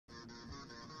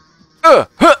Whoa!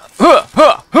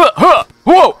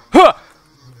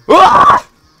 Ah!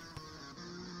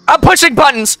 I'm pushing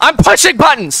buttons! I'm pushing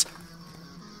buttons!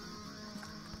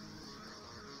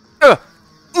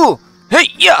 Hey,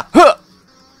 yeah!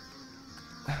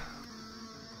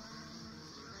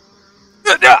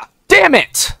 Damn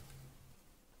it!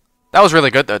 That was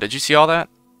really good, though. Did you see all that?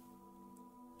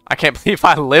 I can't believe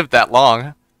I lived that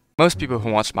long. Most people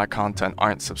who watch my content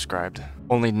aren't subscribed.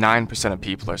 Only 9% of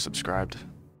people are subscribed.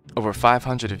 Over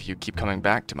 500 of you keep coming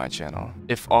back to my channel.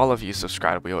 If all of you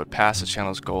subscribed, we would pass the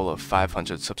channel's goal of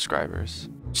 500 subscribers.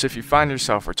 So if you find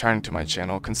yourself returning to my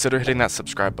channel, consider hitting that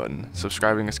subscribe button.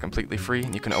 Subscribing is completely free,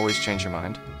 and you can always change your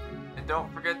mind. And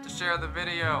don't forget to share the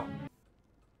video.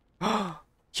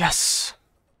 Yes!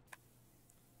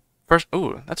 First,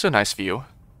 ooh, that's a nice view.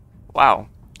 Wow,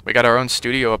 we got our own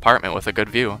studio apartment with a good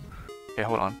view. Okay,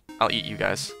 hold on. I'll eat you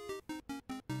guys.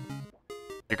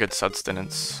 Your good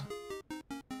sustenance.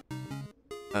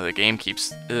 Oh, the game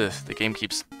keeps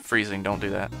freezing. Don't do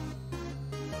that.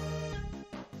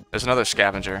 There's another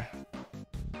scavenger.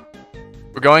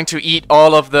 We're going to eat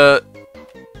all of the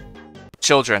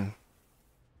children.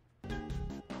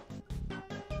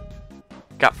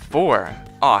 Got 4.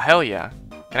 Aw, hell yeah.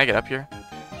 Can I get up here?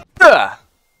 Ugh!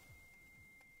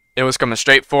 It was coming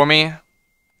straight for me.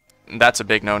 That's a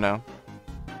big no-no.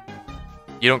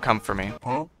 You don't come for me.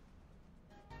 Huh?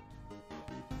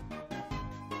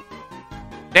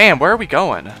 Damn, where are we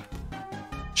going?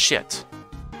 Shit.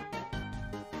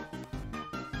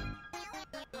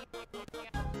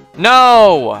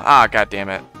 No! Ah, god damn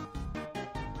it.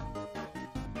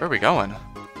 Where are we going?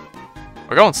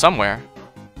 We're going somewhere.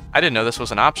 I didn't know this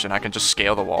was an option. I can just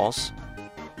scale the walls.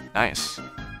 Nice.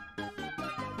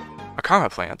 A karma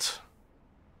plant.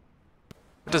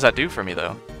 What does that do for me,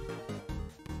 though?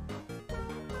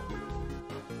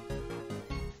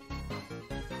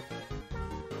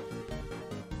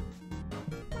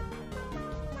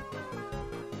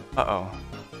 Uh-oh.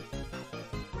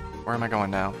 Where am I going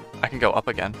now? I can go up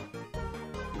again.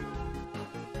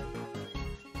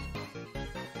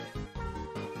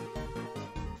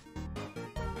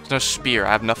 There's no spear.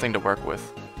 I have nothing to work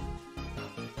with.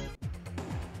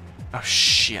 Oh,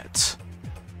 shit.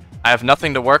 I have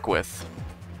nothing to work with.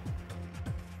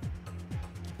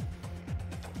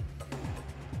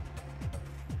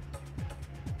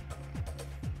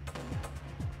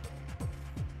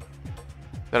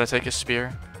 Did I take a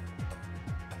spear?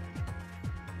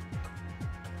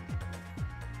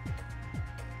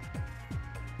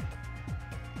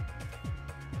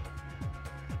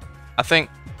 I think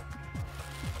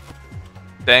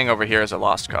staying over here is a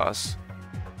lost cause.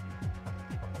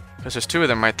 Because there's 2 of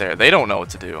them right there. They don't know what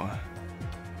to do.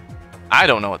 I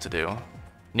don't know what to do.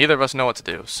 Neither of us know what to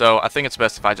do. So I think it's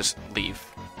best if I just leave.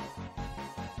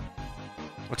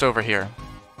 What's over here?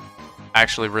 I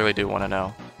actually really do want to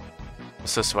know.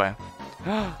 What's this way?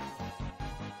 Oh,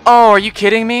 are you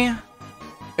kidding me?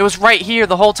 It was right here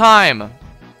the whole time.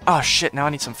 Oh shit, now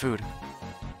I need some food.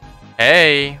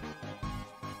 Hey.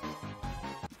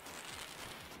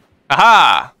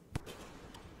 Aha!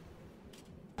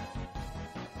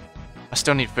 I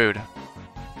still need food.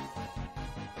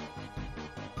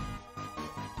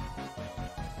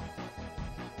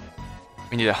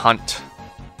 We need to hunt.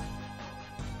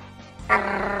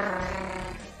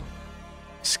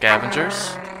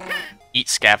 Scavengers? Eat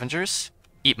scavengers?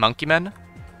 Eat monkey men?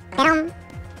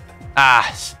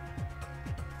 Ah!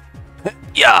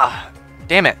 Yeah!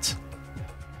 Damn it!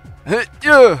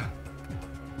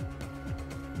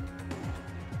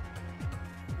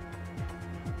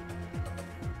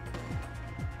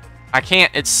 I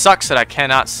can't. It sucks that I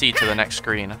cannot see to the next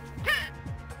screen.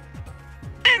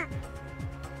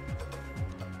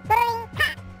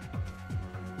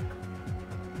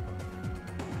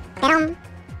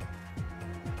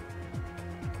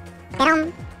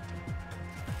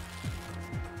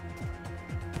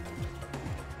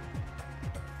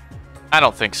 I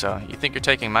don't think so. You think you're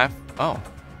taking my... Oh.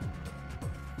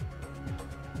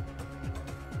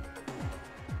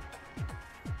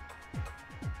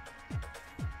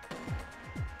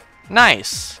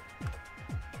 Nice.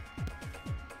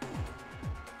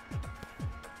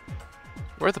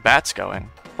 Where are the bats going?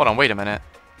 Hold on, wait a minute.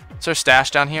 Is there a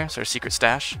stash down here? Is there a secret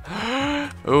stash?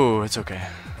 Oh, it's okay.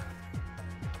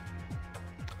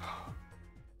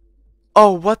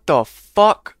 Oh, what the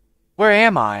fuck? Where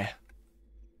am I?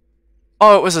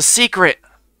 Oh, it was a secret!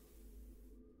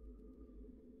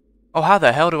 Oh, how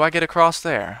the hell do I get across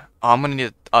there? Oh, I'm gonna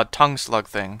need a tongue slug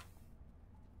thing.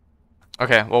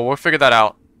 Okay, well, we'll figure that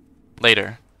out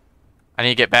later. I need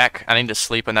to get back. I need to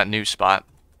sleep in that new spot.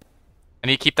 I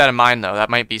need to keep that in mind, though. That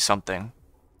might be something.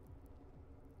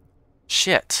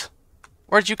 Shit.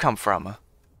 Where'd you come from?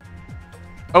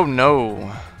 Oh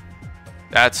no.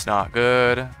 That's not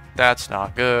good. That's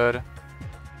not good.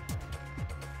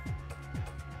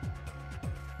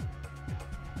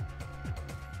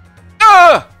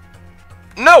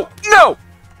 No! No!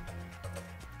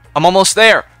 I'm almost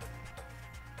there.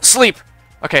 Sleep.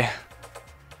 Okay.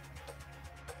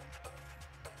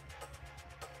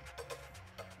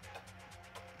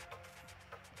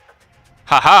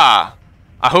 Haha.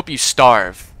 I hope you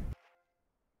starve.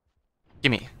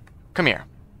 Gimme. Come here.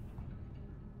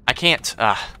 I can't.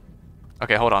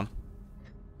 Okay, hold on.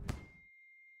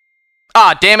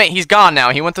 Ah, damn it. He's gone now.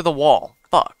 He went through the wall.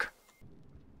 Fuck.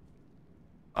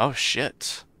 Oh,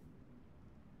 shit.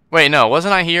 Wait, no.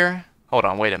 Wasn't I here? Hold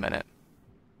on. Wait a minute.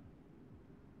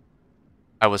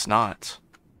 I was not.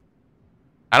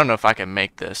 I don't know if I can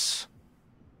make this.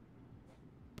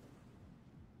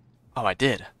 Oh, I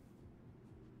did.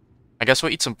 I guess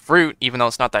we'll eat some fruit, even though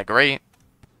it's not that great.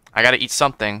 I gotta eat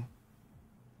something.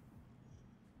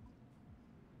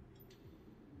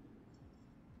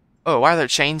 Oh, why are there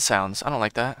chain sounds? I don't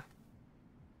like that.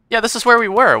 Yeah, this is where we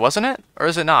were, wasn't it? Or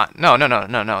is it not?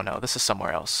 No. This is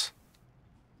somewhere else.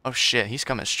 Oh shit, he's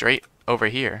coming straight over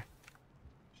here.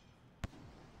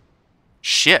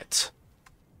 Shit.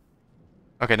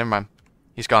 Okay, never mind.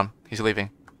 He's gone. He's leaving.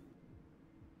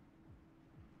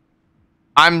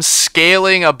 I'm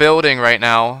scaling a building right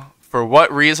now. For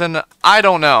what reason? I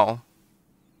don't know.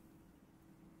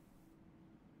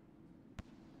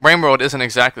 Rainworld isn't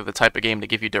exactly the type of game to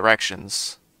give you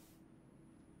directions.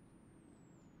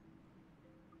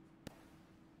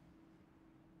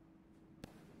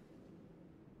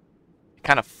 It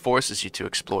kind of forces you to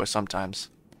explore sometimes.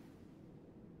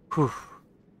 Whew.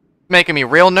 Making me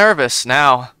real nervous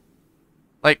now.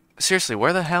 Like, seriously,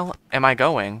 where the hell am I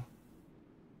going?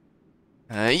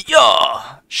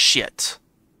 Yeah! Shit.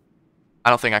 I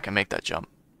don't think I can make that jump.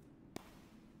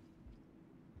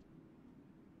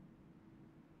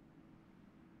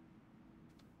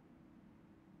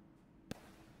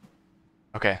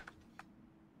 Okay.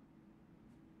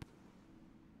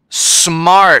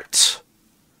 Smart.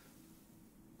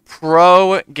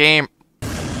 Pro game.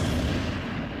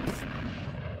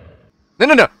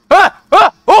 No. Ah!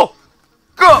 Oh!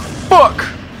 God, fuck!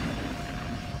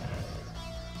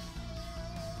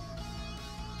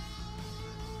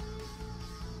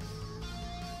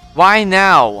 Why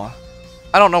now?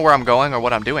 I don't know where I'm going or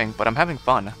what I'm doing, but I'm having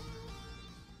fun.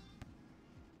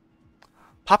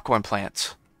 Popcorn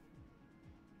plant.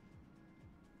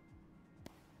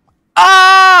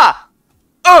 Ah!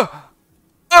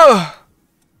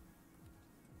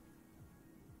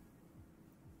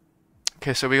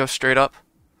 Okay, so we go straight up.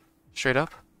 Straight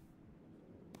up.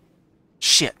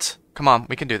 Shit. Come on,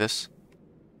 we can do this.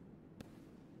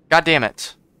 God damn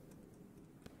it.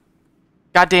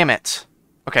 God damn it.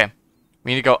 Okay.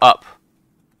 We need to go up.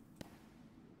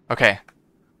 Okay.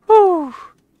 Whew.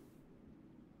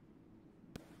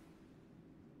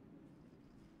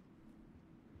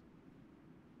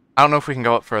 I don't know if we can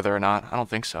go up further or not. I don't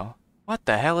think so. What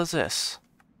the hell is this?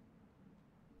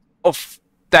 Oh,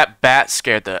 that bat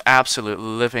scared the absolute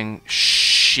living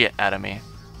shit out of me.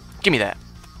 Give me that.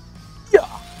 Yeah.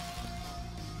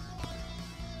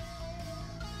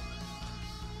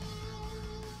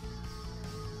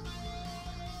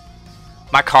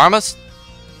 My karma's...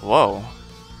 Whoa.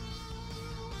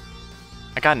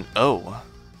 I got an O.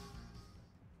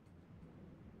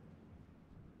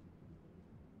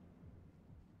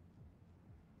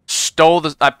 Stole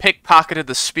the... I pickpocketed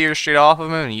the spear straight off of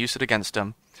him and used it against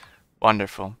him.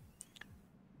 Wonderful.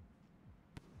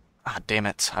 Ah, damn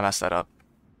it. I messed that up.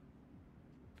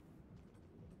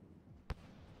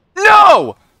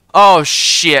 No! Oh,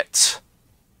 shit.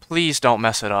 Please don't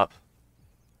mess it up.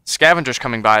 Scavengers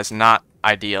coming by is not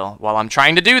ideal while I'm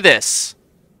trying to do this.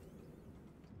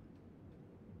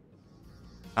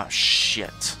 Oh,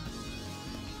 shit.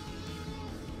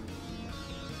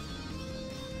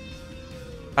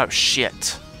 Oh,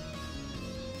 shit.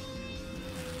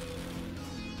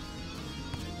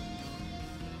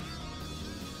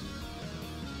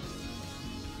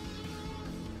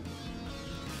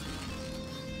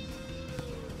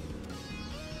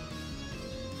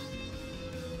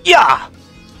 Yeah!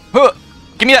 Huh.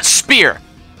 Give me that spear!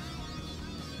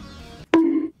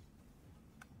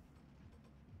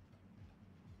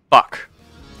 Fuck.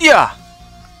 Yeah!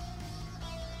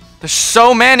 There's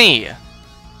so many!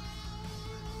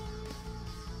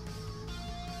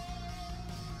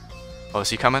 Oh, is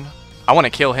he coming? I want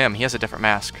to kill him. He has a different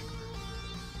mask.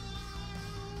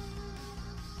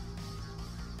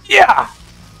 Yeah!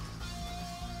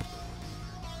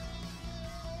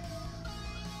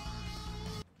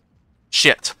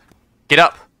 Shit. Get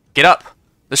up. Get up.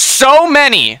 There's so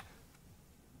many.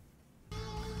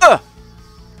 Ugh.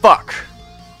 Fuck.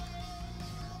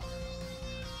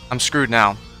 I'm screwed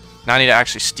now. Now I need to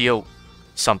actually steal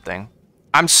something.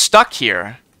 I'm stuck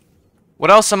here. What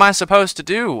else am I supposed to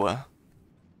do? Oh,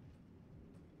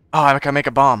 I can make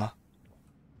a bomb.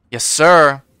 Yes,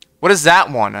 sir. What is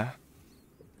that one?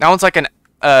 That one's like an,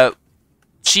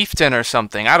 chieftain or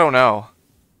something. I don't know.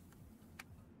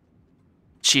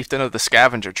 Chieftain of the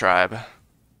scavenger tribe.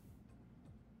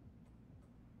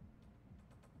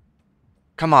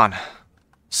 Come on.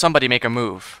 Somebody make a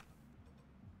move.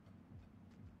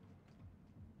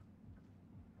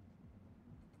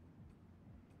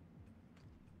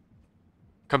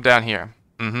 Come down here.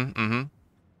 Did you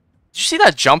see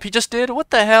that jump he just did?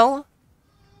 What the hell?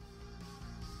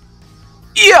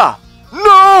 Yeah!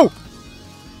 No!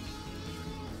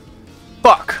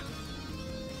 Fuck.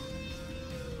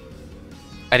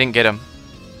 I didn't get him.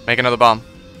 Make another bomb.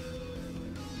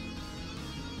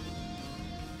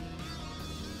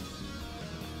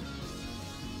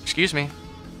 Excuse me.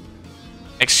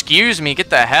 Excuse me, get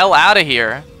the hell out of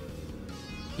here.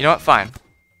 You know what? Fine.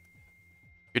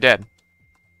 You're dead.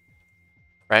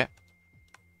 Right?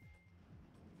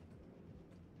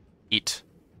 Eat.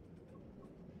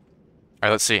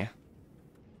 Alright, let's see.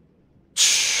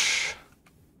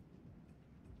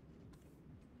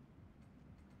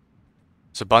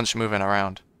 There's a bunch moving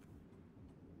around.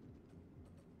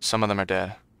 Some of them are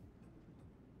dead.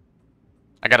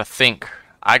 I gotta think.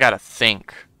 I gotta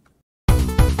think.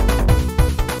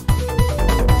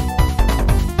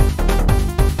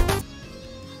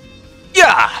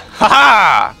 Yeah!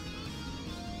 Haha!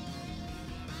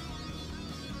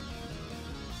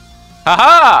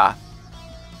 Haha!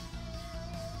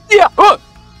 Yeah!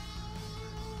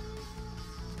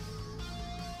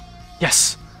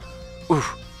 Yes! Ooh.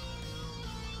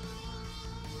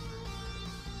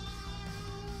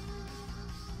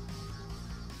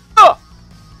 Oh!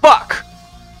 Fuck!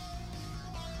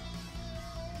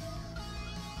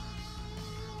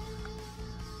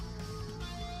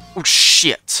 Oh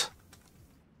shit.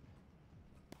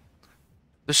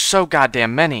 There's so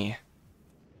goddamn many.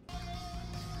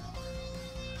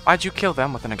 Why'd you kill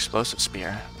them with an explosive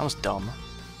spear? That was dumb.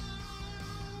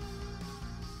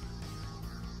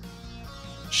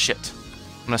 Shit.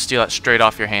 I'm gonna steal that straight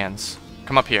off your hands.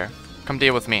 Come up here. Come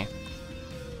deal with me.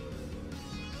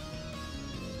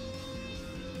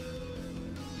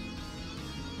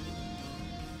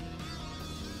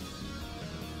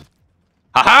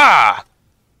 Haha!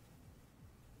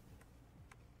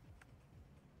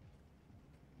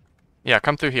 Yeah,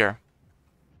 come through here.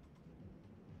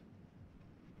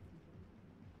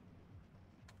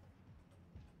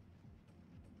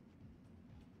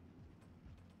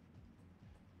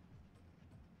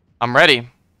 I'm ready.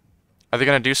 Are they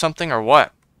gonna do something or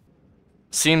what?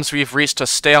 Seems we've reached a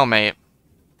stalemate.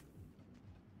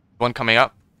 One coming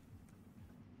up.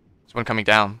 There's one coming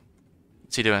down.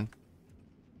 What's he doing?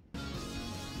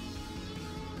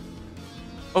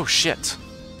 Oh shit.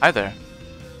 Hi there.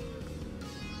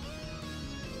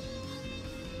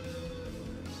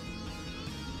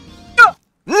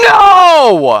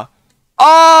 No!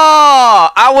 Oh!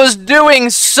 I was doing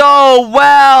so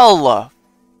well!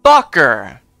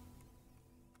 Fucker!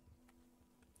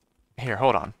 Here,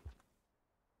 hold on.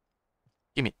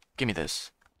 Give me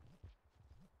this.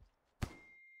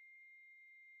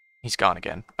 He's gone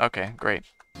again. Okay, great.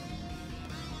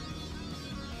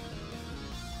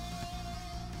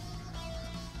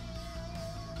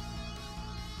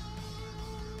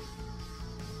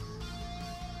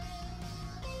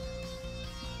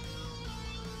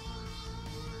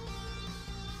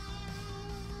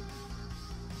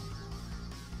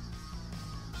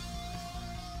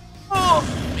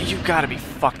 You gotta be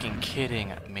fucking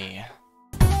kidding me.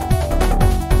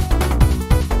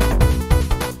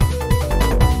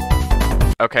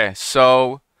 Okay,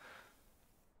 so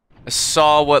I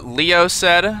saw what Leo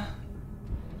said.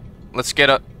 Let's get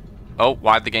a... Oh,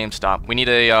 why'd the game stop? We need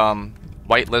a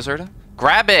white lizard.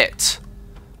 Grab it!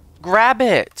 Grab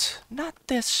it! Not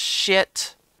this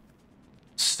shit.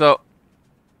 So...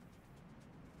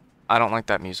 I don't like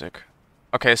that music.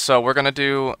 Okay, so we're gonna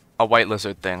do a white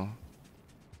lizard thing.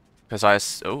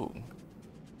 Because oh.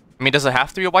 I mean, does it have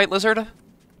to be a white lizard?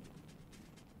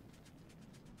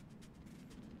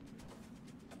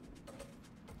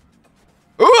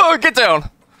 Ooh, get down!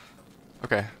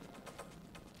 Okay.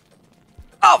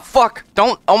 Oh, fuck!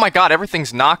 Don't... Oh my god,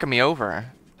 everything's knocking me over.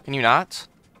 Can you not?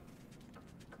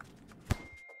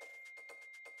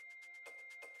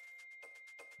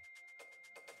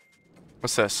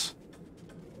 What's this?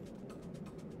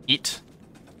 Eat.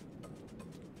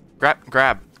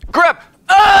 Grab. Grab!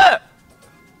 Ah!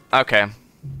 Okay.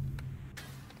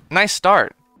 Nice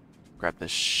start. Grab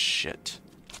this shit.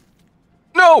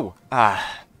 No!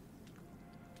 Ah.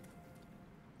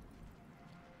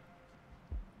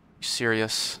 You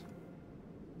serious?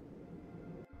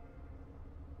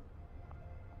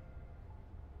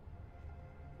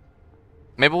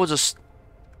 Maybe we'll just,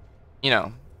 you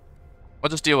know, we'll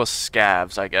just deal with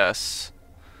scavs, I guess.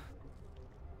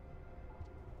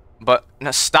 But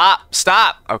no, stop!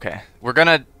 Okay, we're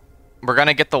gonna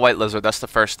get the white lizard. That's the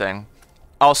first thing.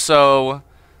 Also,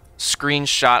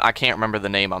 screenshot. I can't remember the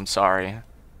name. I'm sorry.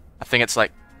 I think it's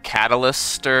like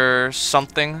Catalyst or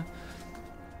something.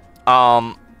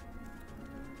 Yeah,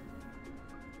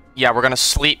 we're gonna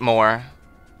sleep more,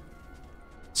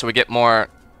 so we get more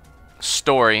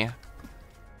story.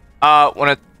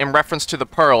 In reference to the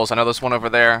pearls, I know there's one over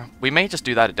there. We may just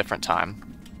do that a different time.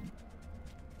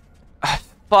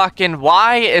 Fucking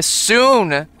why as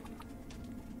soon?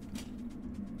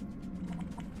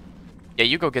 Yeah,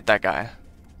 you go get that guy.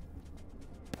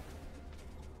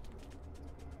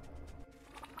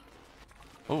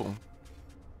 Ooh.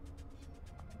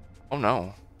 Oh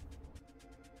no.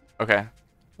 Okay.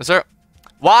 Is there...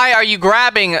 Why are you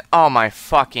grabbing... Oh my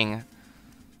fucking...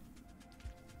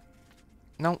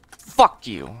 No, fuck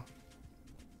you.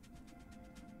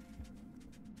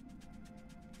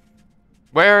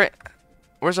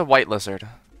 Where's a white lizard?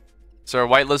 Is there a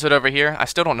white lizard over here? I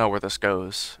still don't know where this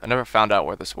goes. I never found out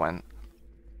where this went.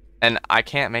 And I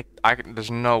can't make...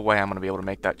 there's no way I'm gonna be able to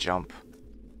make that jump.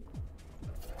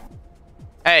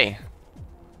 Hey!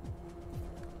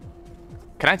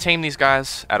 Can I tame these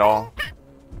guys at all?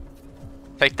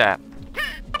 Take that.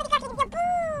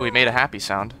 We made a happy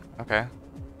sound. Okay.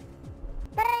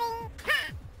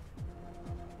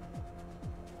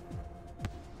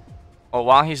 Well,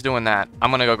 while he's doing that,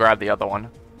 I'm gonna go grab the other one.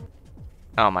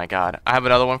 Oh my god. I have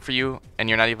another one for you, and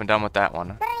you're not even done with that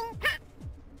one.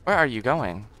 Where are you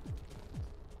going?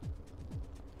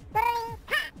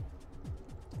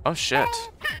 Oh shit.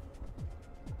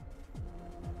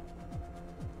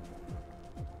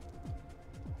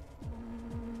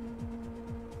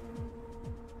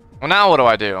 Well, now what do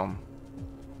I do?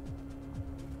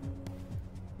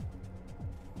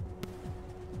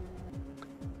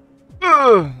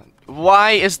 Ugh.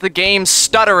 Why is the game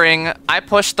stuttering? I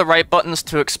pushed the right buttons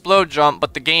to explode jump,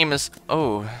 but the game is...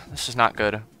 Oh, this is not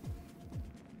good.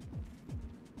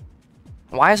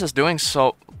 Why is this doing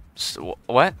so...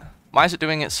 What? Why is it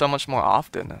doing it so much more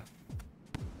often?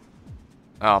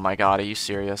 Oh my god, are you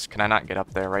serious? Can I not get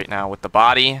up there right now with the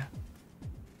body?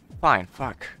 Fine,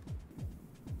 fuck.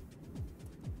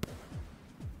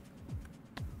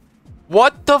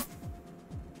 What the...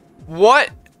 What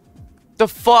the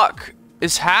fuck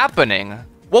is happening?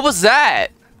 What was that?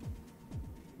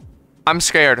 I'm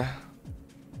scared.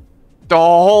 The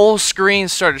whole screen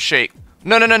started to shake.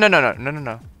 No.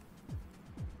 No,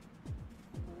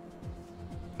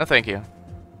 thank you.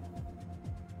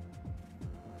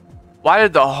 Why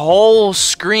did the whole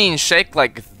screen shake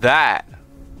like that?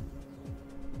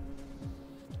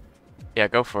 Yeah,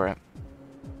 go for it.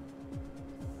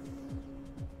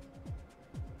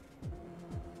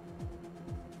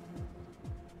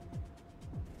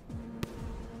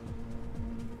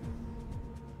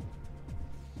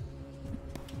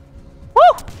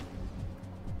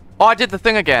 Oh, I did the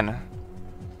thing again.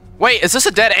 Wait, is this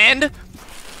a dead end?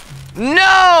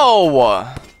 No!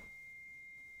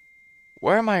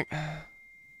 Where am I?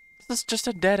 This is just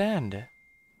a dead end.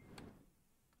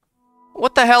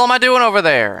 What the hell am I doing over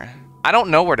there? I don't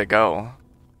know where to go.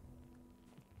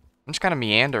 I'm just kind of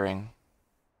meandering.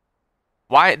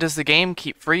 Why does the game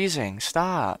keep freezing?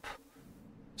 Stop.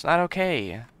 It's not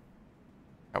okay. Alright,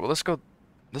 well, let's go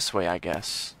this way, I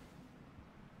guess.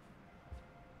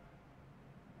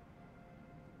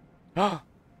 There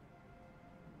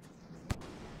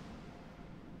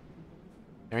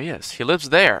he is. He lives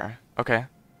there. Okay.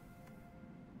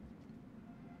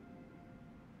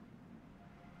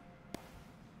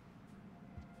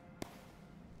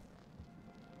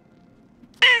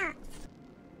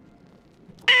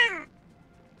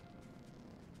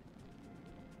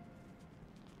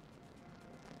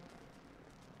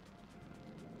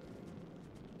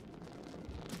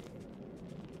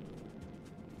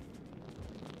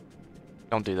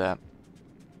 Don't do that.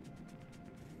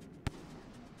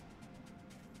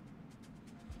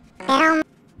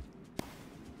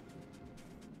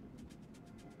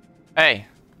 Hey.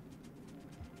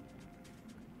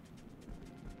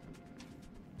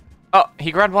 Oh,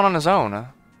 he grabbed one on his own.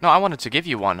 No, I wanted to give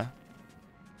you one.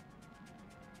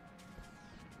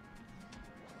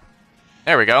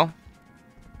 There we go.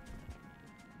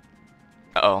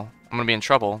 Uh-oh. I'm gonna be in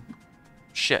trouble.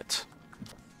 Shit.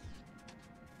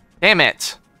 Damn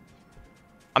it!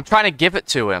 I'm trying to give it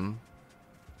to him.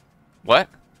 What?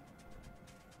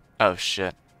 Oh,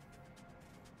 shit.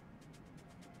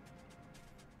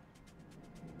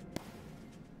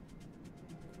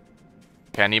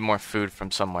 Okay, I need more food from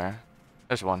somewhere.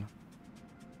 There's one.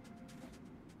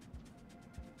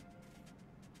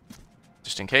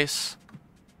 Just in case.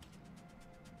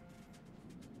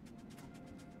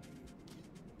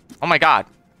 Oh my god.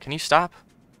 Can you stop?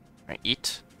 Alright,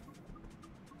 eat.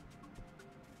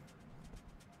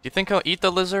 Do you think he'll eat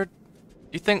the lizard? Do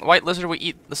you think white lizard will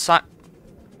eat the si-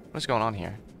 What's going on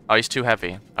here? Oh, he's too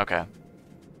heavy. Okay.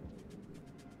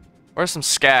 Where's some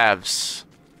scabs?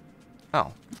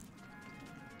 Oh.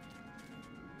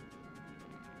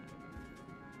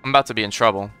 I'm about to be in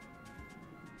trouble.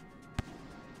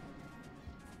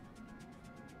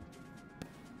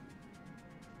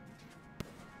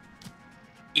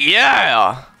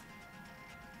 Yeah!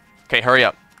 Okay, hurry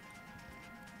up.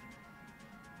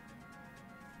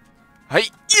 Hey,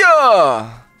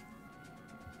 yeah!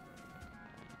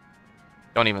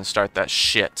 Don't even start that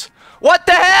shit. What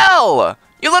the hell?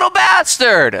 You little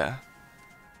bastard!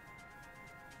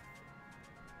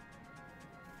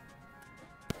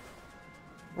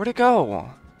 Where'd it go?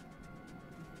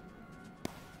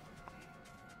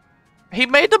 He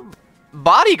made the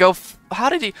body go how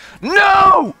did he?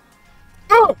 No!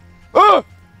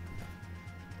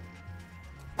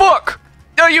 Fuck!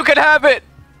 No, you can have it!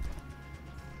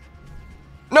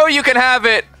 No, you can have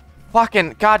it!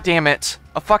 Fucking, goddamn it.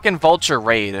 A fucking vulture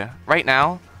raid. Right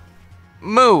now.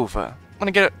 Move! I'm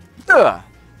gonna get it.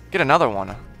 Get another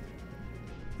one.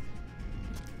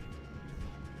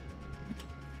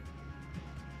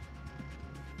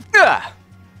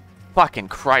 Fucking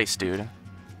Christ, dude.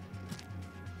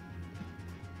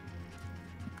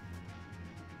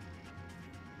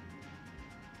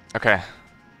 Okay.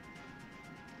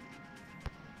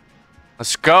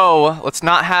 Let's go. Let's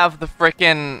not have the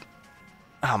frickin'...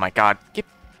 Oh my god.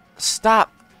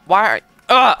 Stop. Why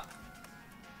are...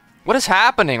 What is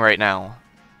happening right now?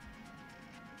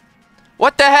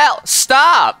 What the hell?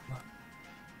 Stop!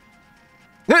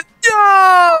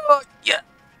 Yeah.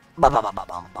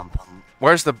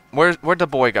 Where'd the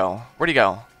boy go? Where'd he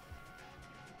go?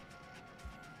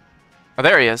 Oh,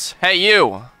 there he is. Hey,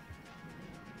 you!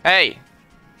 Hey!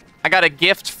 I got a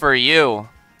gift for you.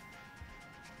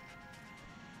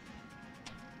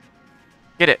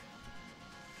 Get it.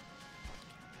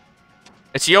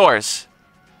 It's yours.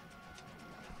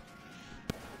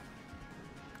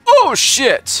 Oh,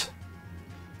 shit!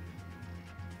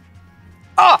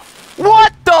 Ah!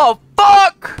 What the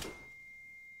fuck?!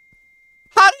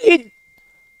 How did he...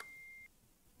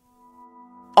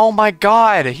 Oh my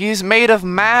god, he's made of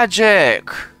magic!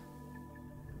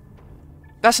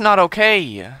 That's not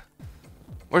okay.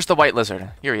 Where's the white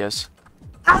lizard? Here he is.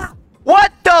 Ah!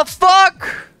 What the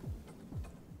fuck?!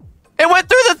 It went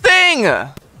through the thing!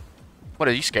 What,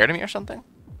 are you scared of me or something?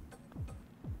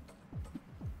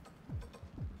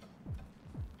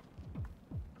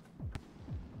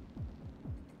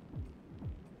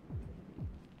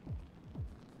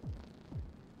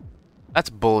 That's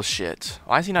bullshit.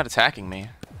 Why is he not attacking me?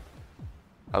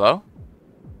 Hello?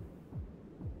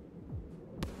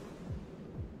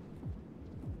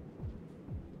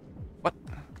 What?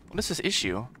 What is this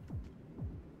issue?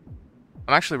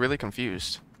 I'm actually really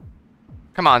confused.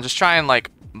 Come on, just try and, like,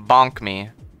 bonk me.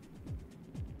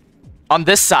 On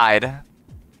this side.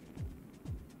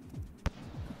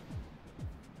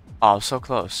 Oh, so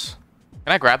close.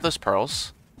 Can I grab those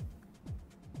pearls?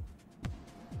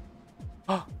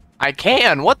 I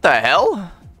can! What the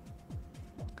hell?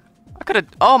 I could've...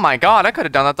 Oh my god, I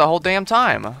could've done that the whole damn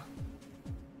time.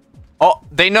 Oh,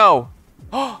 they know.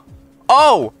 Oh!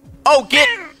 Oh, get...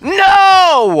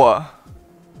 No!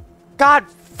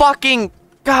 God fucking...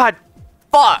 God...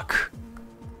 Fuck!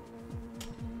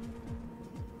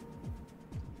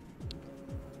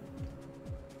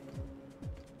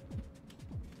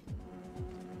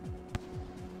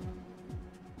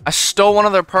 I stole one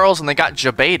of their pearls and they got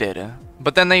jebaited.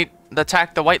 But then they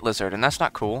attacked the white lizard, and that's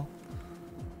not cool.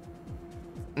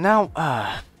 Now,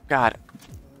 God.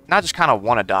 Now I just kind of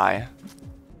want to die.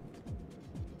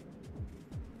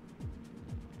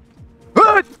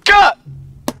 God!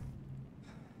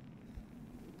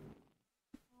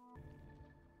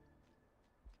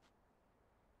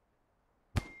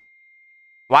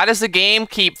 Why does the game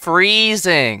keep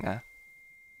freezing?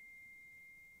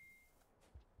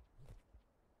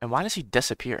 And why does he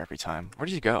disappear every time? Where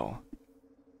does he go?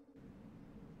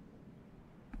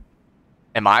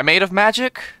 Am I made of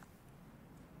magic?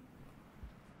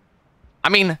 I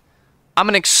mean, I'm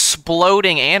an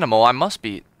exploding animal. I must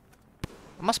be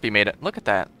made of... Look at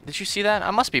that. Did you see that?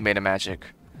 I must be made of magic.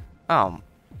 Oh.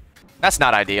 That's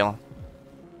not ideal.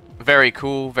 Very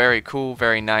cool,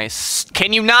 very nice.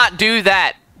 Can you not do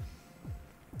that?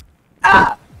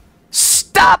 Ah!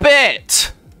 Stop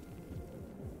it!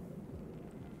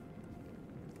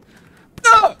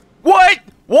 What?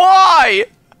 Why?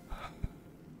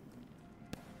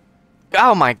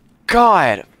 Oh my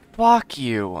god. Fuck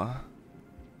you.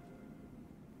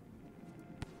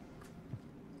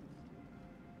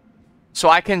 So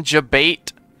I can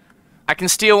jabate. I can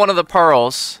steal one of the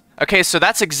pearls. Okay, so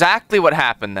that's exactly what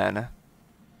happened then.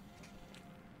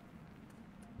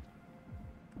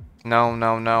 No,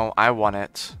 no, no. I want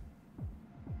it.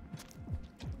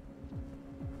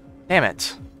 Damn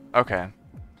it. Okay.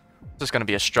 This is gonna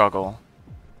be a struggle.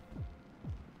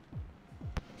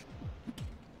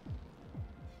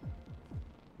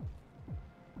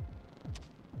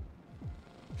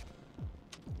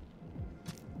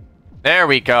 There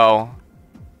we go.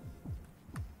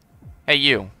 Hey,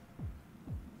 you.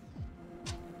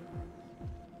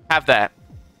 Have that.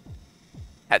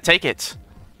 Take it.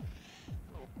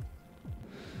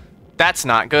 That's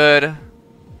not good.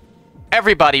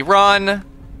 Everybody run.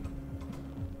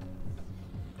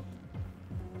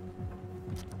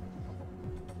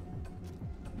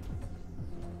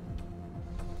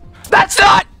 That's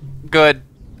not good.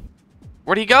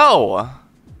 Where'd he go?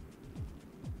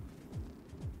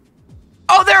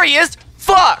 Oh, there he is!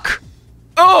 Fuck!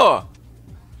 Ugh!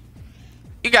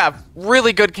 You got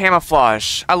really good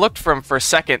camouflage. I looked for him for a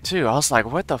second, too. I was like,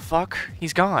 what the fuck?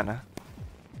 He's gone.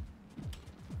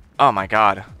 Oh my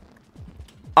god.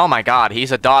 Oh my god,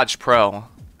 he's a dodge pro.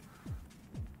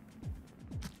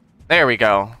 There we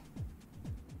go.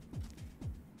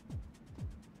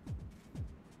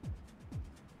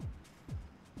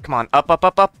 Come on, up, up,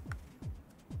 up, up.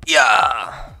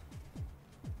 Yeah!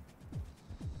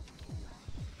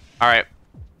 Alright.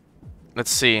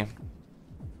 Let's see.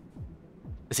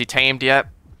 Is he tamed yet?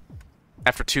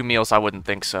 After 2 meals, I wouldn't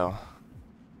think so.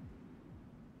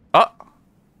 Oh!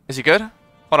 Is he good?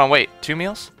 Hold on, wait. 2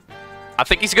 meals? I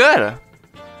think he's good.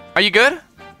 Are you good?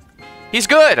 He's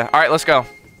good! Alright, let's go.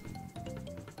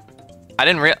 I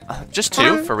didn't just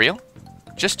 2? For real?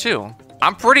 Just 2.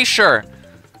 I'm pretty sure.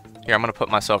 Here, I'm gonna put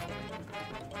myself...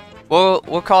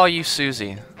 We'll call you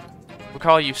Susie. We'll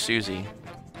call you Susie.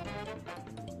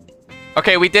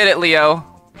 Okay, we did it, Leo.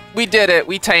 We did it.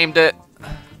 We tamed it.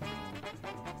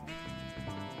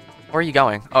 Where are you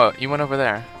going? Oh, you went over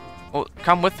there. Well,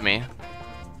 come with me.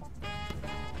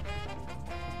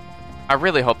 I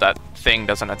really hope that thing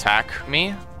doesn't attack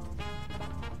me.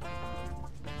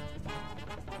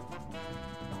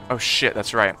 Oh shit,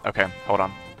 that's right. Okay, hold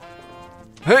on.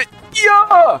 Hey,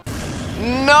 yeah!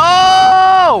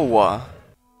 No!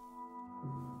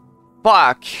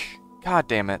 Fuck. God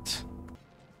damn it.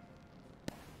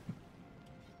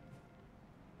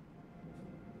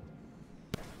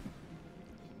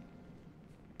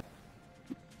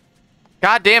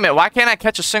 God damn it, why can't I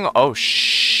catch a single... Oh,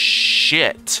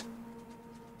 shit.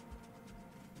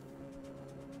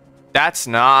 That's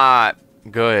not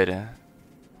good.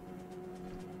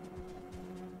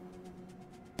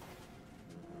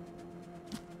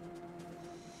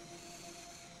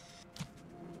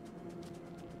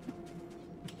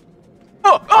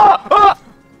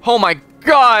 Oh my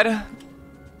god!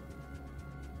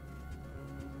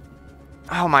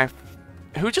 Oh my...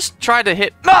 Who just tried to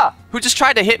hit... Who just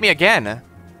tried to hit me again?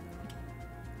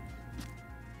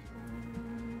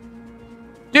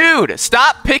 Dude,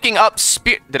 stop picking up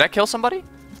spear... Did I kill somebody?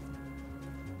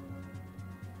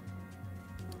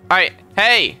 Alright,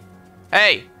 hey!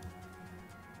 Hey!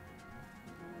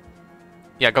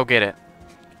 Yeah, go get it.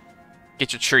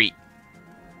 Get your treat.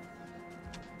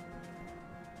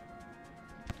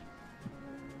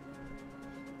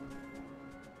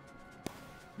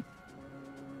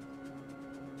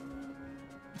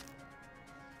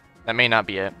 That may not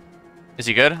be it. Is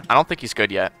he good? I don't think he's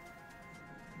good yet.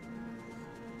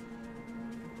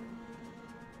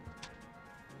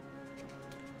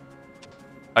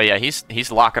 Oh yeah,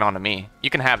 he's locking onto me. You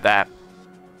can have that.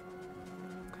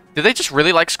 Do they just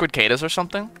really like squidcadas or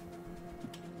something?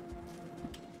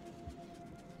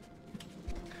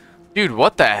 Dude,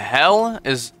 what the hell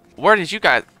is... Where did you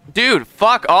guys... Dude,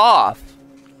 fuck off!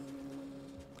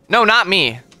 No, not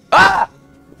me. Ah!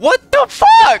 What the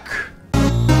fuck?